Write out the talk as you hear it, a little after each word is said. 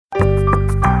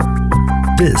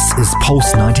This is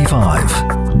Pulse 95.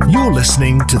 You're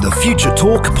listening to the Future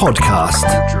Talk podcast.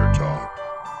 Future Talk.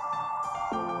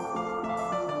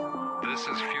 This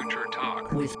is Future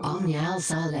Talk with Omnial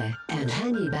Saleh and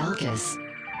Hani Balkis.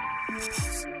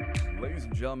 Ladies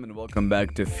and gentlemen, welcome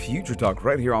back to Future Talk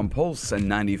right here on Pulse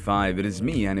 95. It is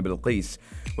me, Hani Balkis,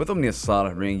 with Omnial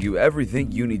Saleh, bringing you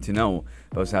everything you need to know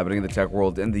about what's happening in the tech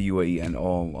world in the UAE and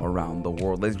all around the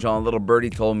world. Ladies and gentlemen, little birdie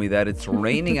told me that it's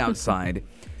raining outside,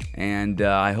 and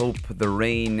I hope the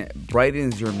rain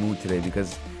brightens your mood today,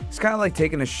 because it's kind of like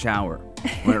taking a shower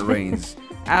when it rains.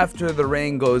 After the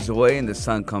rain goes away and the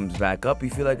sun comes back up, you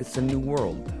feel like it's a new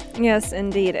world. Yes,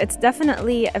 indeed. It's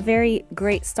definitely a very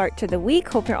great start to the week.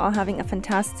 Hope you're all having a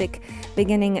fantastic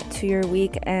beginning to your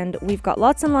week. And we've got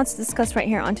lots and lots to discuss right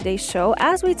here on today's show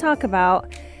as we talk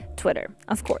about Twitter.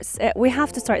 Of course, we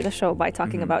have to start the show by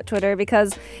talking about Twitter,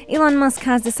 because Elon Musk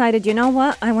has decided, you know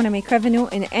what, I want to make revenue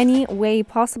in any way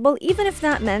possible, even if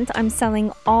that meant I'm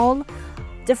selling all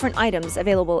different items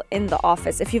available in the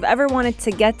office. If you've ever wanted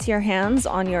to get your hands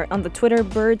on the Twitter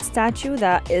bird statue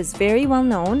that is very well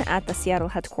known at the Seattle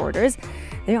headquarters,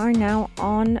 they are now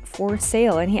on for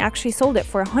sale, and he actually sold it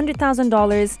for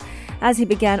 $100,000 as he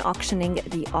began auctioning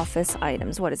the office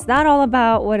items. What is that all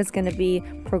about? What is going to be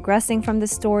progressing from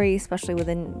this story, especially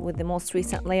with the most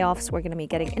recent layoffs? We're going to be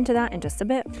getting into that in just a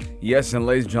bit. Yes, and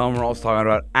ladies and gentlemen, we're also talking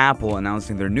about Apple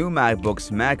announcing their new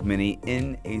MacBooks, Mac Mini,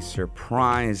 in a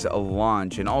surprise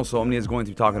launch. And also, Omni is going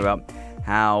to be talking about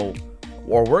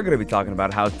we're going to be talking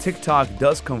about how TikTok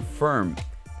does confirm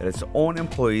that its own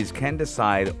employees can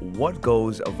decide what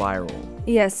goes viral.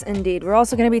 Yes, indeed. We're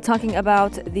also going to be talking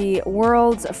about the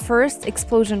world's first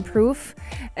explosion-proof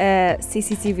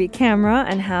CCTV camera,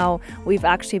 and how we've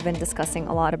actually been discussing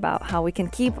a lot about how we can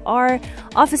keep our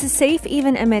offices safe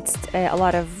even amidst a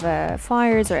lot of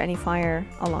fires or any fire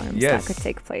alarms that could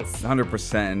take place.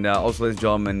 100%. And also, ladies and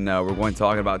gentlemen, we're going to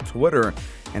talk about Twitter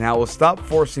and how it will stop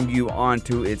forcing you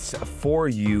onto its For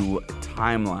You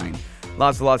timeline.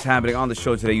 Lots happening on the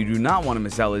show today. You do not want to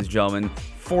miss out, ladies and gentlemen.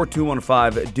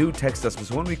 4215, do text us.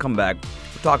 So when we come back,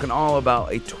 we're talking all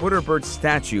about a Twitter bird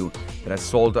statue that has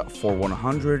sold for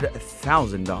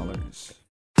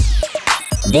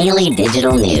 $100,000. Daily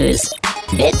digital news.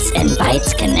 Bits and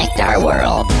bytes connect our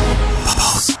world.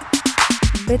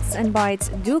 Bits and bytes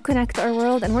do connect our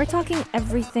world, and we're talking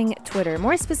everything Twitter.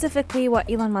 More specifically,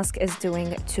 what Elon Musk is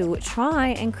doing to try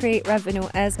and create revenue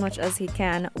as much as he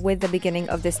can with the beginning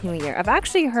of this new year. I've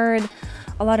actually heard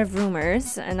a lot of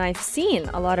rumors, and I've seen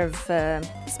a lot of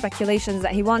speculations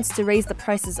that he wants to raise the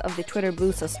prices of the Twitter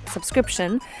Blue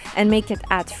subscription and make it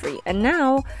ad-free. And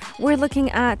now we're looking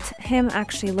at him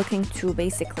actually looking to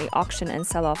basically auction and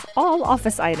sell off all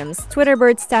office items. Twitter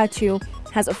bird statue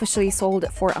has officially sold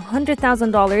for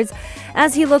 $100,000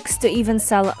 as he looks to even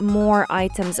sell more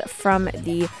items from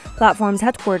the platform's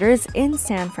headquarters in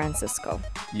San Francisco.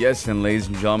 Yes, and ladies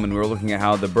and gentlemen, we're looking at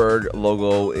how the bird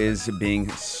logo is being,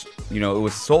 it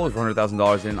was sold for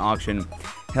 $100,000 in an auction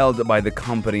held by the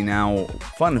company. Now,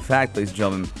 fun fact, ladies and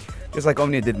gentlemen, just like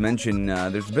Omnia did mention,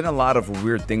 there's been a lot of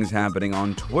weird things happening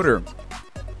on Twitter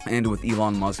and with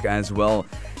Elon Musk, as well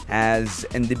as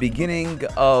in the beginning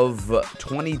of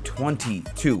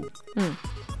 2022.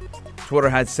 Twitter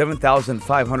had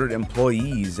 7,500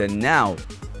 employees, and now,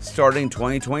 starting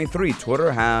 2023, Twitter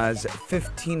has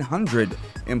 1,500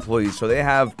 employees. So they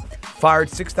have fired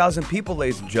 6,000 people,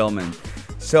 ladies and gentlemen.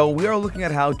 So we are looking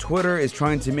at how Twitter is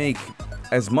trying to make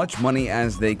as much money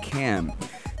as they can.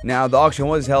 Now, the auction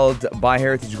was held by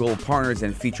Heritage Global Partners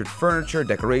and featured furniture,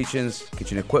 decorations,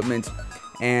 kitchen equipment,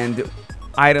 and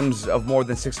items of more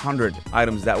than 600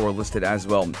 items that were listed as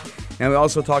well. And we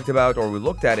also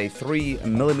looked at a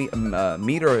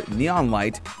 3mm neon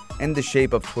light in the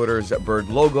shape of Twitter's bird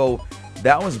logo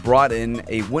that was brought in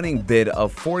a winning bid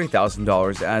of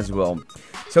 $40,000 as well.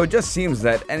 So it just seems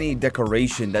that any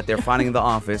decoration that they're finding in the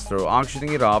office, they're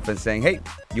auctioning it off and saying, hey,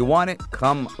 you want it?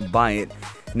 Come buy it.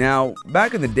 Now,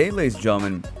 back in the day, ladies and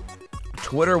gentlemen,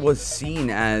 Twitter was seen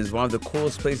as one of the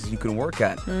coolest places you can work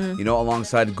at,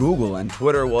 alongside Google. And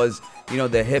Twitter was,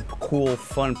 the hip, cool,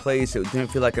 fun place. It didn't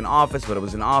feel like an office, but it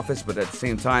was an office. But at the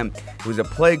same time, it was a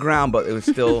playground, but it was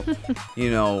still,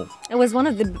 It was one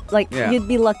of the, you'd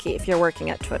be lucky if you're working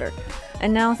at Twitter.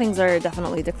 And now things are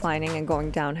definitely declining and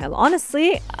going downhill.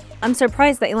 Honestly, I'm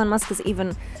surprised that Elon Musk is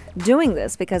even doing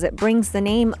this, because it brings the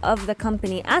name of the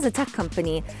company as a tech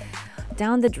company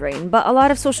down the drain. But a lot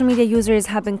of social media users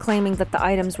have been claiming that the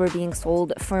items were being sold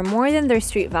for more than their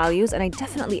street values, and I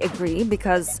definitely agree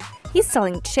because he's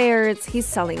selling chairs, he's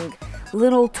selling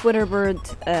little Twitter bird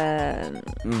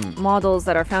models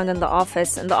that are found in the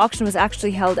office, and the auction was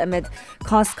actually held amid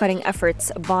cost-cutting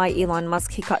efforts by Elon Musk.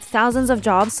 He cut thousands of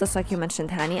jobs, just like you mentioned,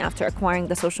 Hani, after acquiring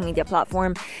the social media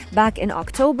platform back in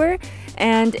October,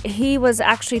 and he was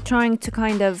actually trying to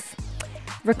kind of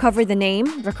recover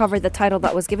the title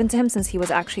that was given to him, since he was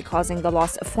actually causing the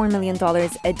loss of $4 million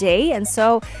a day. And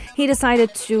so he decided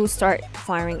to start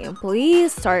firing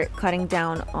employees, start cutting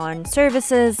down on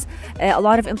services. A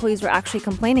lot of employees were actually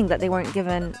complaining that they weren't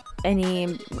given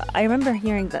any. I remember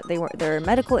hearing that their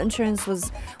medical insurance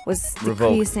was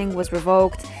decreasing, was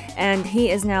revoked, and he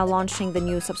is now launching the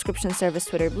new subscription service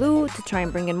Twitter Blue to try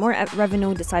and bring in more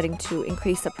revenue, deciding to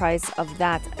increase the price of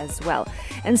that as well.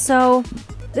 And so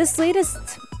this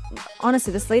latest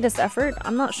effort,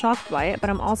 I'm not shocked by it, but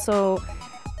I'm also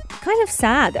kind of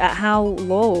sad at how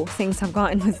low things have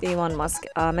gotten with Elon Musk.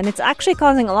 And it's actually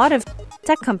causing a lot of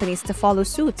tech companies to follow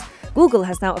suit. Google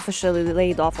has now officially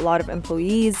laid off a lot of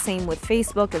employees, same with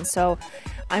Facebook. And so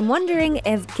I'm wondering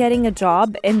if getting a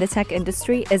job in the tech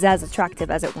industry is as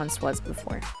attractive as it once was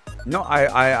before. No,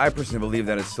 I personally believe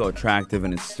that it's still attractive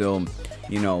and it's still,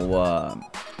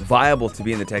 viable to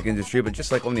be in the tech industry. But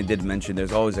just like Omni did mention,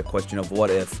 there's always a question of what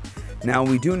if. Now,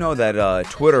 we do know that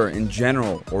Twitter in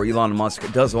general, or Elon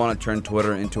Musk, does want to turn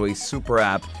Twitter into a super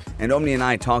app. And Omni and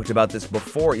I talked about this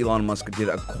before Elon Musk did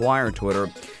acquire Twitter,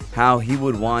 how he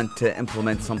would want to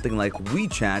implement something like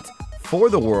WeChat for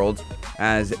the world,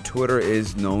 as Twitter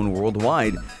is known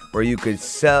worldwide, where you could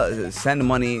send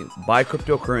money, buy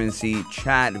cryptocurrency,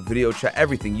 chat, video chat,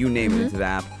 everything, you name it, into the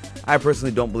app. I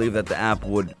personally don't believe that the app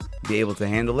would be able to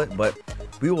handle it, but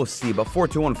we will see. But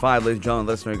 4215, ladies and gentlemen,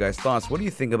 let us know your guys' thoughts. What do you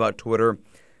think about Twitter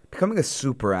becoming a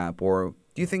super app, or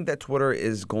do you think that Twitter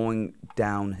is going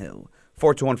downhill?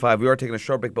 4215, we are taking a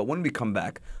short break, but when we come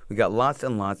back, we got lots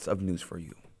and lots of news for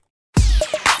you.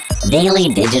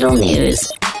 Daily digital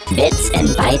news. Bits and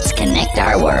bytes connect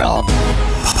our world.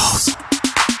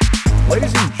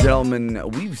 Ladies and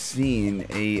gentlemen, we've seen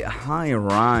a high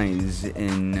rise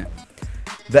in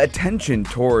the attention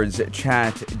towards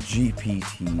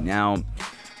ChatGPT. Now,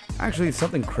 actually,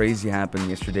 something crazy happened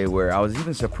yesterday where I was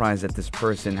even surprised that this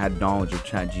person had knowledge of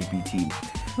ChatGPT.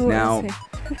 Now,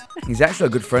 he's actually a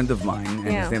good friend of mine, and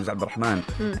his name's Abdurrahman.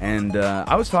 And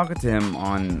I was talking to him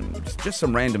on just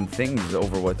some random things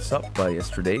over WhatsApp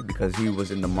yesterday, because he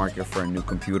was in the market for a new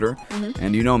computer.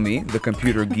 And you know me, the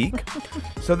computer geek.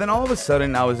 So then all of a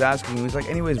sudden I was asking him, he's like,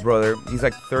 anyways, brother, he's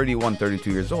like 31, 32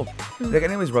 years old. He's like,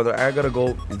 anyways, brother, I gotta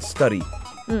go and study,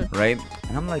 right?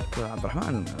 And I'm like,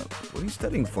 Abdurrahman, what are you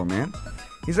studying for, man?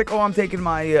 He's like, oh, I'm taking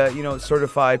my,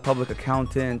 certified public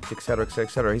accountant, et cetera, et cetera,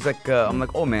 et cetera. He's like, I'm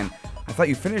like, oh, man, I thought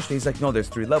you finished. He's like, no, there's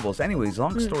 3 levels. Anyways,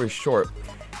 long story short,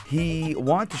 he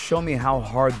wanted to show me how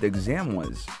hard the exam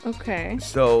was. Okay.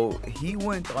 So he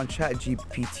went on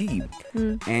ChatGPT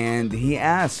and he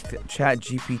asked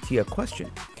ChatGPT a question.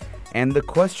 And the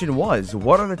question was,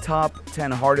 what are the top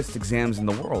 10 hardest exams in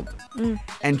the world?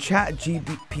 And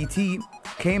ChatGPT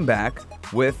came back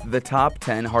with the top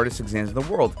 10 hardest exams in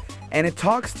the world. And it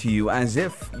talks to you as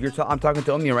if I'm talking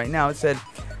to Omnia right now. It said,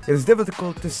 it's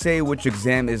difficult to say which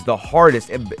exam is the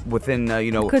hardest within,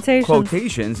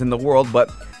 quotations in the world. But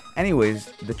anyways,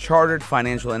 the Chartered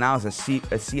Financial Analysis,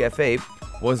 CFA,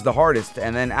 was the hardest.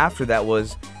 And then after that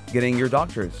was getting your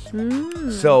doctor's.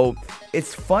 So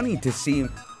it's funny to see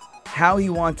how he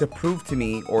wanted to prove to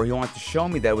me, or he wanted to show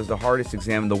me that it was the hardest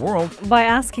exam in the world. By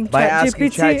asking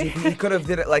ChatGPT. He could have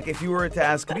did it, like if you were to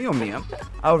ask me, Omnia,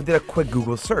 I would have did a quick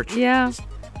Google search. Yeah.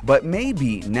 But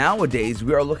maybe nowadays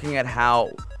we are looking at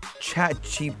how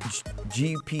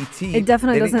ChatGPT. It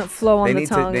definitely doesn't flow on the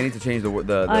tongue. They need to change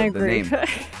the agree. name.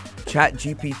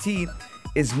 ChatGPT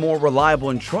is more reliable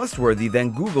and trustworthy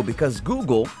than Google, because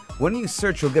Google, when you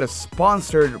search, you'll get a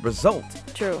sponsored result.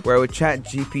 True. Where with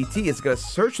ChatGPT, it's going to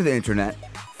search the internet,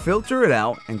 filter it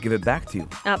out, and give it back to you.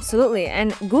 Absolutely.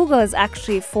 And Google is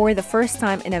actually, for the first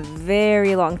time in a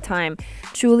very long time,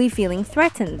 truly feeling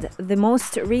threatened. The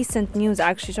most recent news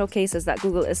actually showcases that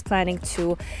Google is planning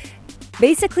to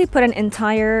basically put an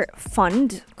entire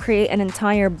fund, create an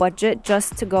entire budget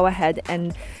just to go ahead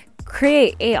and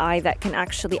create AI that can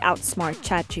actually outsmart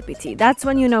ChatGPT. That's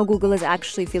when you know Google is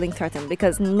actually feeling threatened,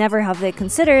 because never have they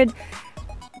considered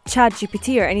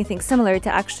ChatGPT or anything similar to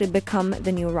actually become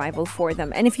the new rival for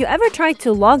them. And if you ever try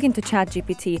to log into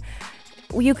ChatGPT,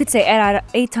 you could say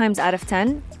 8 times out of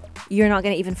 10, you're not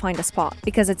going to even find a spot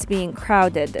because it's being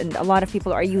crowded, and a lot of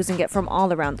people are using it from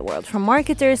all around the world, from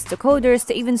marketers to coders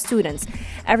to even students.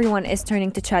 Everyone is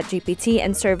turning to ChatGPT,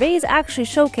 and surveys actually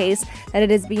showcase that it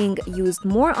is being used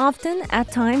more often at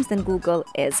times than Google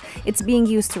is. It's being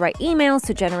used to write emails,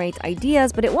 to generate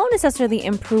ideas, but it won't necessarily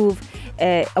improve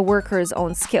a worker's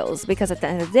own skills, because at the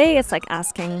end of the day, it's like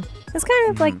asking, it's kind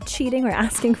of like cheating or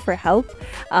asking for help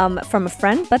from a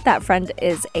friend, but that friend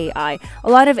is AI. A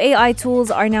lot of AI tools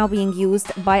are now being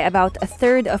used by about a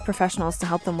third of professionals to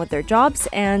help them with their jobs.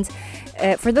 And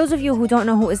for those of you who don't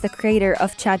know who is the creator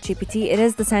of ChatGPT, it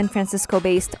is the San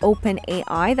Francisco-based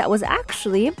OpenAI that was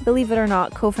actually, believe it or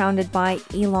not, co-founded by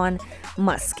Elon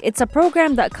Musk. It's a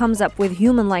program that comes up with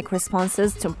human-like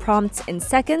responses to prompts in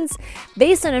seconds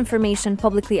based on information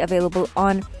publicly available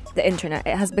on the internet.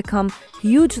 It has become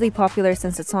hugely popular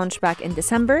since its launch back in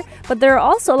December, but there are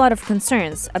also a lot of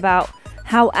concerns about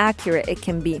how accurate it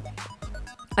can be.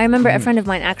 I remember a friend of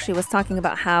mine actually was talking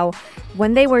about how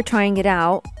when they were trying it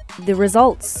out, the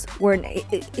results were...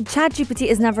 ChatGPT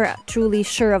is never truly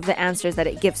sure of the answers that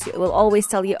it gives you. It will always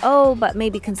tell you, oh, but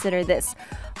maybe consider this.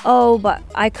 Oh, but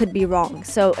I could be wrong.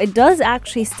 So it does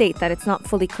actually state that it's not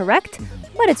fully correct,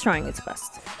 but it's trying its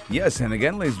best. Yes, and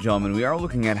again, ladies and gentlemen, we are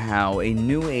looking at how a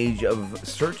new age of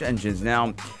search engines.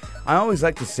 Now, I always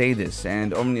like to say this,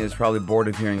 and Omnia is probably bored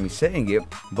of hearing me saying it,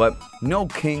 but no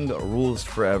king rules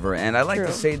forever. And I like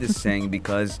to say this saying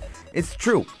because it's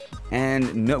true.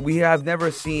 And no, we have never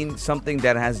seen something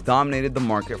that has dominated the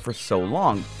market for so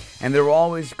long. And there will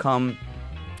always come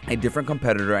a different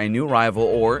competitor, a new rival,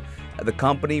 or the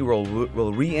company will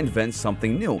reinvent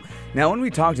something new. Now, when we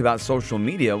talked about social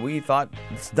media, we thought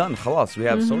it's done. Khalas, we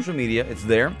have social media, it's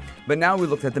there. But now we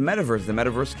looked at the metaverse. The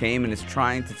metaverse came and is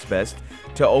trying its best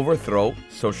to overthrow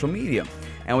social media.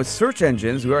 And with search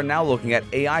engines, we are now looking at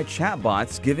AI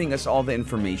chatbots giving us all the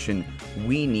information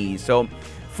we need. So,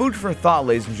 food for thought,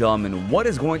 ladies and gentlemen. What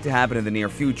is going to happen in the near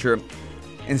future?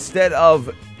 Instead of,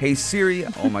 hey Siri,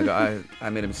 oh my God, I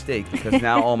made a mistake because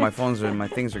now all my phones and my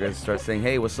things are going to start saying,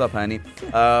 hey, what's up, honey?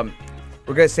 We're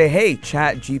going to say, hey,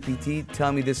 ChatGPT,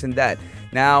 tell me this and that.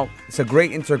 Now, it's a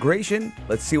great integration.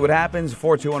 Let's see what happens.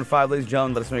 4215, ladies and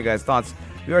gentlemen, let us know your guys' thoughts.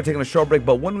 We are taking a short break,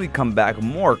 but when we come back,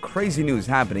 more crazy news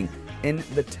happening in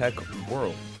the tech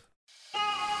world.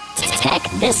 Check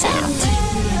this out.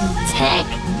 Check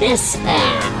this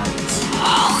out.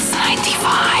 Pulse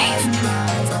 95.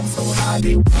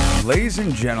 Ladies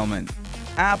and gentlemen,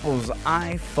 Apple's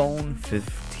iPhone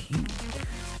 15.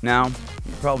 Now,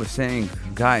 you're probably saying,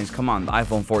 guys, come on, the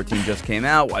iPhone 14 just came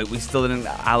out. Why we still didn't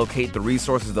allocate the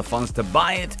resources, the funds to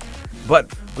buy it?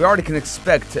 But we already can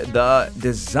expect the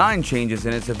design changes,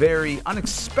 and it's a very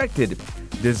unexpected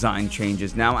design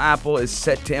changes. Now, Apple is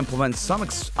set to implement some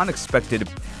unexpected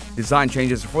design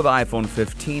changes for the iPhone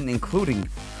 15, including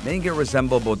making it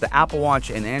resemble both the Apple Watch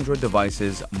and Android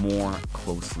devices more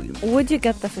closely. Would you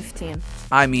get the 15?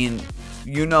 I mean,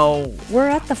 you know... We're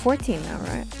at the 14 now,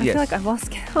 right? I feel like I've lost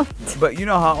count. But you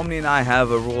know how Omni and I have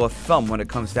a rule of thumb when it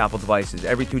comes to Apple devices.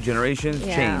 Every 2 generations,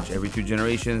 change. Every 2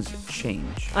 generations,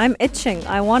 change. I'm itching.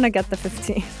 I want to get the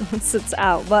 15 once it's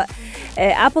out. But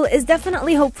Apple is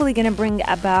definitely, hopefully, going to bring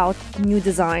about new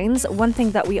designs. One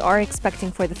thing that we are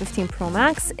expecting for the 15 Pro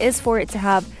Max is for it to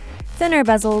have thinner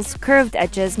bezels, curved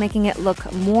edges, making it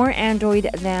look more Android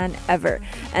than ever.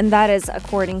 And that is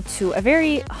according to a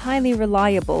very highly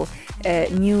reliable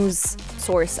news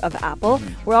source of Apple.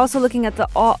 We're also looking at the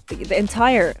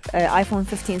entire iPhone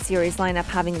 15 series lineup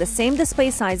having the same display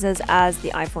sizes as the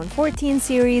iPhone 14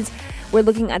 series. We're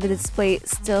looking at the display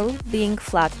still being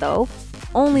flat though.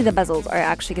 Only the bezels are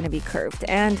actually going to be curved.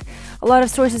 And a lot of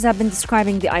sources have been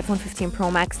describing the iPhone 15 Pro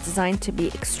Max design to be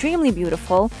extremely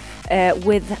beautiful,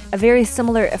 with a very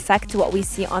similar effect to what we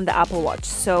see on the Apple Watch.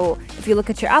 So if you look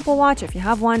at your Apple Watch, if you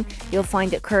have one, you'll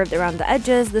find it curved around the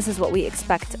edges. This is what we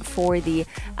expect for the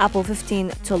Apple 15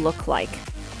 to look like.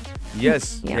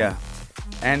 Yes, yeah.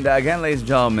 And again, ladies and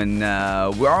gentlemen,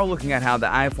 we are looking at how the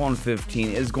iPhone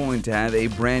 15 is going to have a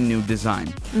brand new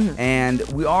design. And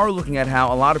we are looking at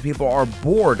how a lot of people are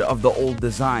bored of the old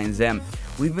designs. And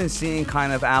we've been seeing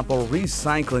kind of Apple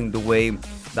recycling the way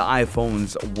the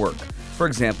iPhones work. For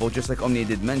example, just like Omnia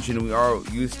did mention, we are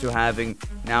used to having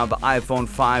now the iPhone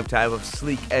 5 type of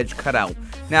sleek edge cutout.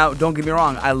 Now, don't get me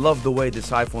wrong, I love the way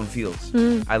this iPhone feels.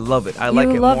 I love it. I like it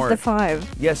more. You love the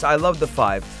 5. Yes, I love the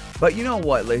 5. But you know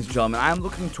what, ladies and gentlemen, I'm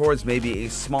looking towards maybe a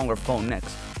smaller phone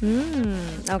next.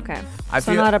 Okay.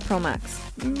 So not a Pro Max.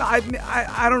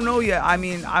 I don't know yet. I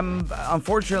mean, I'm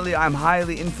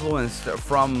highly influenced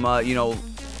from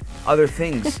other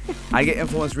things. I get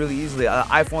influenced really easily.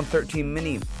 iPhone 13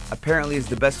 mini apparently is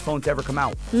the best phone to ever come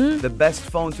out. The best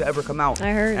phone to ever come out.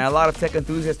 I heard. And a lot of tech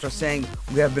enthusiasts are saying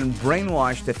we have been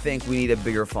brainwashed to think we need a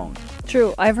bigger phone.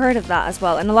 True, I've heard of that as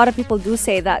well. And a lot of people do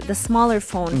say that the smaller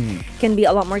phone can be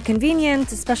a lot more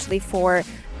convenient, especially for,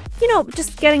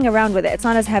 just getting around with it. It's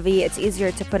not as heavy, it's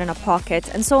easier to put in a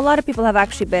pocket. And so a lot of people have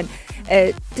actually been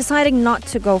deciding not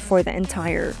to go for the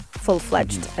entire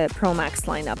full-fledged Pro Max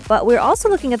lineup. But we're also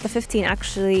looking at the 15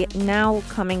 actually now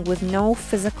coming with no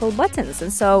physical buttons.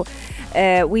 And so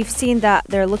we've seen that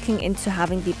they're looking into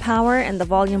having the power and the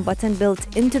volume button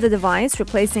built into the device,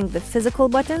 replacing the physical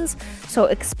buttons. So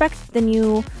expect the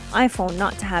new iPhone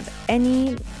not to have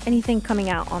anything coming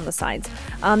out on the sides.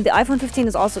 The iPhone 15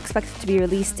 is also expected to be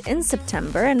released in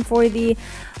September. And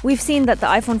we've seen that the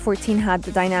iPhone 14 had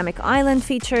the dynamic island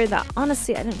feature that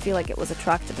honestly I didn't feel like it was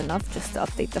attractive enough just to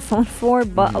update the phone for,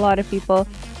 but a lot of people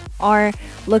are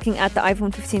looking at the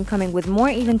iPhone 15 coming with more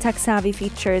even tech-savvy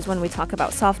features when we talk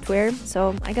about software.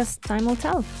 So I guess time will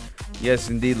tell. Yes,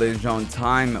 indeed, ladies and gentlemen,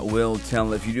 time will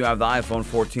tell. If you do have the iPhone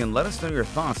 14, let us know your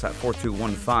thoughts at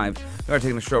 4215. We are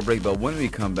taking a short break, but when we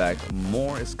come back,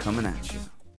 more is coming at you.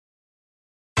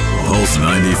 Pulse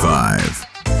 95.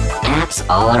 Apps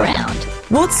all around.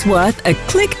 What's worth a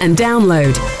click and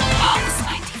download?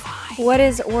 What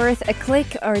is worth a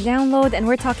click or download? And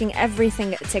we're talking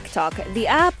everything TikTok. The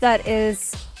app that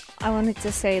is, I wanted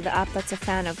to say the app that's a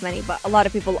fan of many, but a lot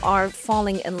of people are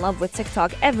falling in love with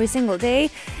TikTok every single day.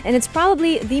 And it's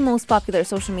probably the most popular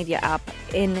social media app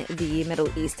in the Middle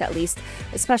East, at least,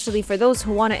 especially for those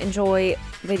who want to enjoy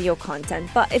video content.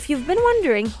 But if you've been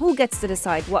wondering who gets to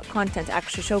decide what content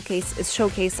actually is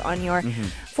showcased on your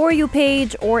For You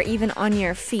page or even on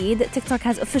your feed, TikTok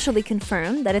has officially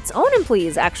confirmed that its own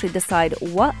employees actually decide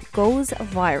what goes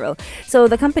viral. So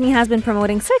the company has been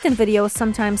promoting certain videos,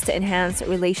 sometimes to enhance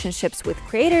relationships with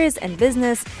creators and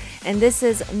business, and this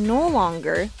is no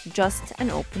longer just an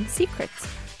open secret.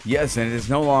 Yes, and it is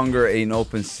no longer an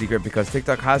open secret because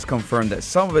TikTok has confirmed that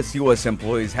some of its U.S.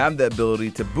 employees have the ability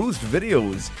to boost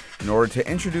videos in order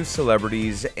to introduce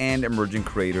celebrities and emerging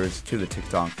creators to the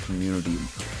TikTok community.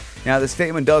 Now, the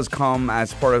statement does come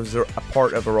as part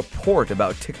of a report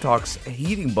about TikTok's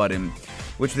heating button,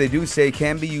 which they do say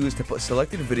can be used to put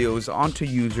selected videos onto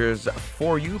users'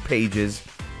 For You pages,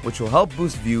 which will help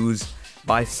boost views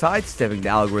by sidestepping the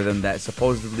algorithm that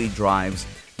supposedly drives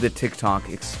the TikTok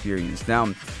experience.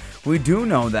 Now, we do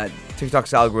know that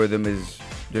TikTok's algorithm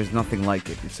there's nothing like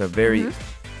it. It's a very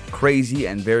crazy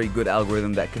and very good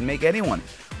algorithm that can make anyone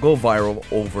go viral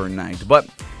overnight. But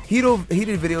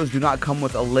heated videos do not come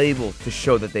with a label to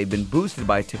show that they've been boosted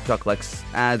by TikTok, like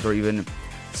ads or even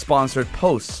sponsored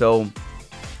posts. So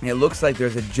it looks like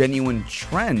there's a genuine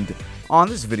trend on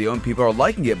this video and people are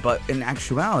liking it, but in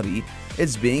actuality,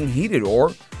 it's being heated,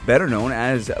 or better known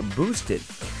as boosted.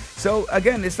 So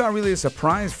again, it's not really a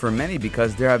surprise for many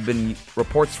because there have been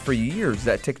reports for years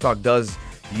that TikTok does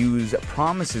use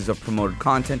promises of promoted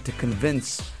content to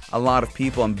convince a lot of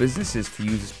people and businesses to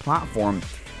use this platform,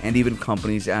 and even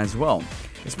companies as well.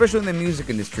 Especially in the music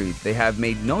industry, they have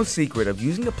made no secret of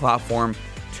using the platform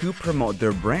to promote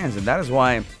their brands, and that is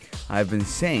why I've been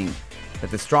saying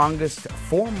that the strongest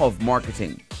form of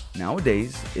marketing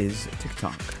nowadays is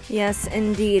TikTok. Yes,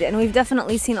 indeed. And we've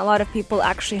definitely seen a lot of people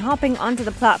actually hopping onto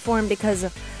the platform because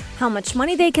of how much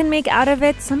money they can make out of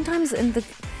it, sometimes in the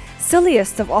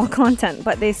silliest of all content,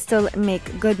 but they still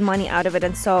make good money out of it.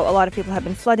 And so a lot of people have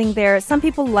been flooding there. Some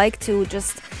people like to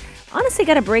just honestly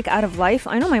get a break out of life.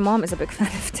 I know my mom is a big fan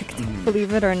of TikTok,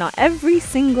 believe it or not. Every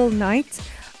single night,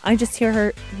 I just hear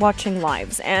her watching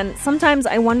lives. And sometimes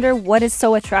I wonder what is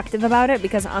so attractive about it,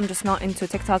 because I'm just not into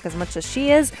TikTok as much as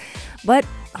she is. But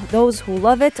those who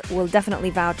love it will definitely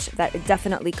vouch that it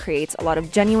definitely creates a lot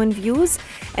of genuine views.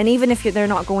 And even if they're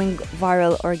not going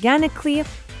viral organically,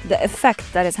 the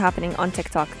effect that is happening on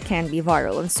TikTok can be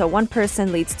viral. And so one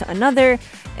person leads to another.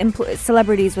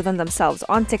 Celebrities within themselves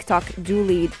on TikTok do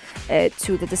lead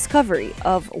to the discovery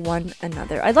of one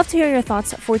another. I'd love to hear your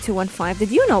thoughts at 4215.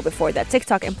 Did you know before that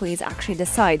TikTok employees actually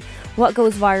decide what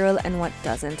goes viral and what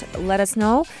doesn't? Let us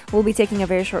know. We'll be taking a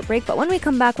very short break, but when we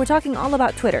come back, we're talking all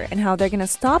about Twitter and how they're going to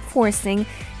stop forcing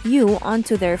you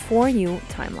onto their For You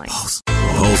timeline.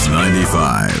 Pulse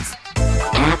 95.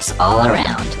 Apps all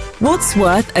around. What's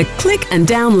worth a click and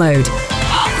download?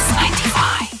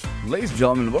 Ladies and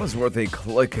gentlemen, what is worth a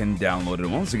click and download?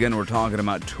 And once again, we're talking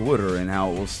about Twitter and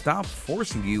how it will stop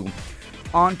forcing you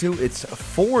onto its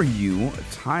For You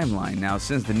timeline. Now,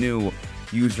 since the new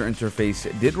user interface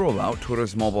did roll out,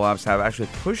 Twitter's mobile apps have actually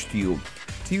pushed you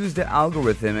to use the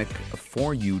algorithmic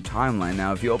For You timeline.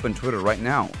 Now, if you open Twitter right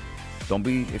now,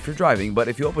 if you're driving, but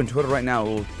if you open Twitter right now, it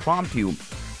will prompt you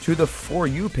to the For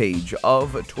You page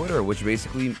of Twitter, which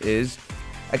basically is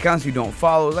accounts you don't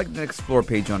follow, like an explore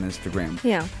page on Instagram.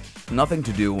 Yeah. Nothing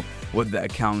to do with the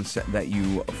accounts that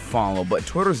you follow. But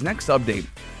Twitter's next update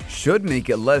should make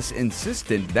it less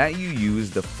insistent that you use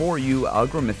the For You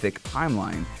algorithmic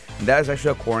timeline. And that is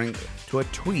actually according to a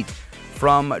tweet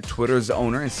from Twitter's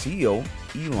owner and CEO,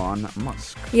 Elon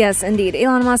Musk. Yes, indeed.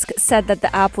 Elon Musk said that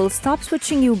the app will stop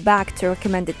switching you back to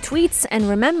recommended tweets. And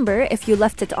remember, if you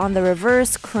left it on the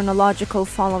reverse chronological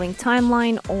following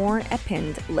timeline or a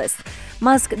pinned list.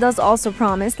 Musk does also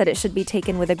promise that it should be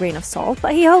taken with a grain of salt,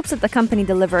 but he hopes that the company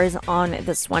delivers on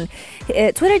this one.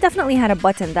 Twitter definitely had a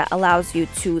button that allows you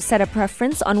to set a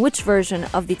preference on which version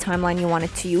of the timeline you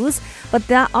wanted to use, but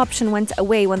that option went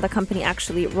away when the company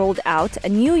actually rolled out a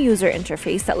new user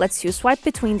interface that lets you swipe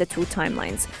between the two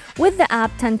timelines, with the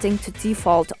app tending to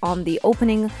default on the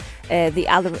opening the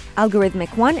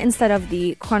algorithmic one instead of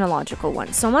the chronological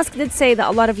one. So Musk did say that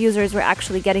a lot of users were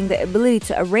actually getting the ability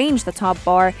to arrange the top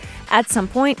bar at some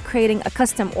point, creating a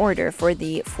custom order for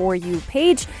the For You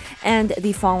page and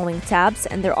the following tabs.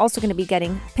 And they're also going to be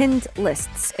getting pinned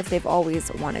lists if they've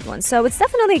always wanted one. So it's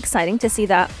definitely exciting to see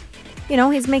that, you know,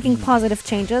 he's making positive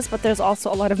changes, but there's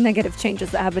also a lot of negative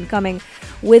changes that have been coming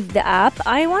with the app.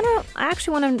 I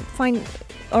actually want to find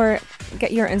or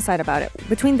get your insight about it.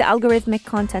 Between the algorithmic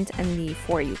content and the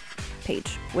For You page,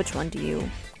 which one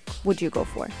would you go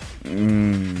for?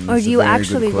 Or do you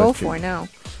actually go for now?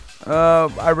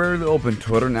 I rarely open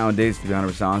Twitter nowadays, to be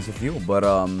honest with you. But,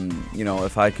 you know,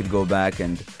 if I could go back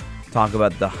and talk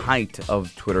about the height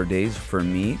of Twitter days for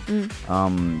me,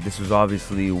 this was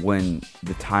obviously when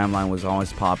the timeline was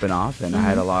always popping off and I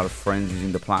had a lot of friends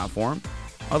using the platform.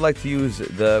 I'd like to use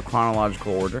the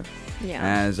chronological order. Yeah.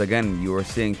 As, again, you were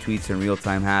seeing tweets in real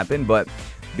time happen. But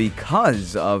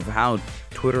because of how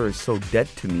Twitter is so dead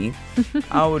to me,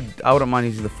 I wouldn't mind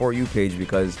using the For You page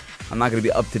because I'm not going to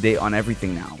be up to date on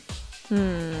everything now.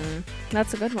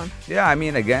 That's a good one. Yeah, I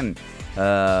mean, again,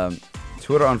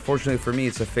 Twitter, unfortunately for me,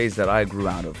 it's a phase that I grew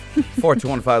out of.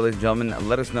 4215, ladies and gentlemen,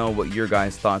 let us know what your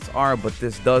guys' thoughts are. But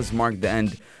this does mark the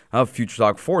end of Future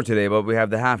Talk for today. But we have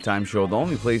the halftime show, the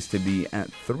only place to be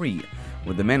at 3,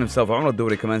 with the man himself, Arnold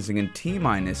Dode, commencing in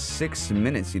T-minus 6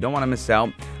 minutes. You don't want to miss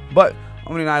out. But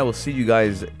Omni and I will see you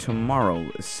guys tomorrow.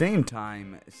 Same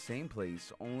time, same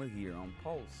place, only here on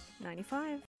Pulse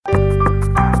 95.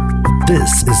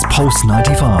 This is Pulse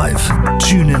 95.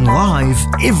 Tune in live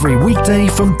every weekday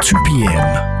from 2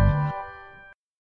 p.m.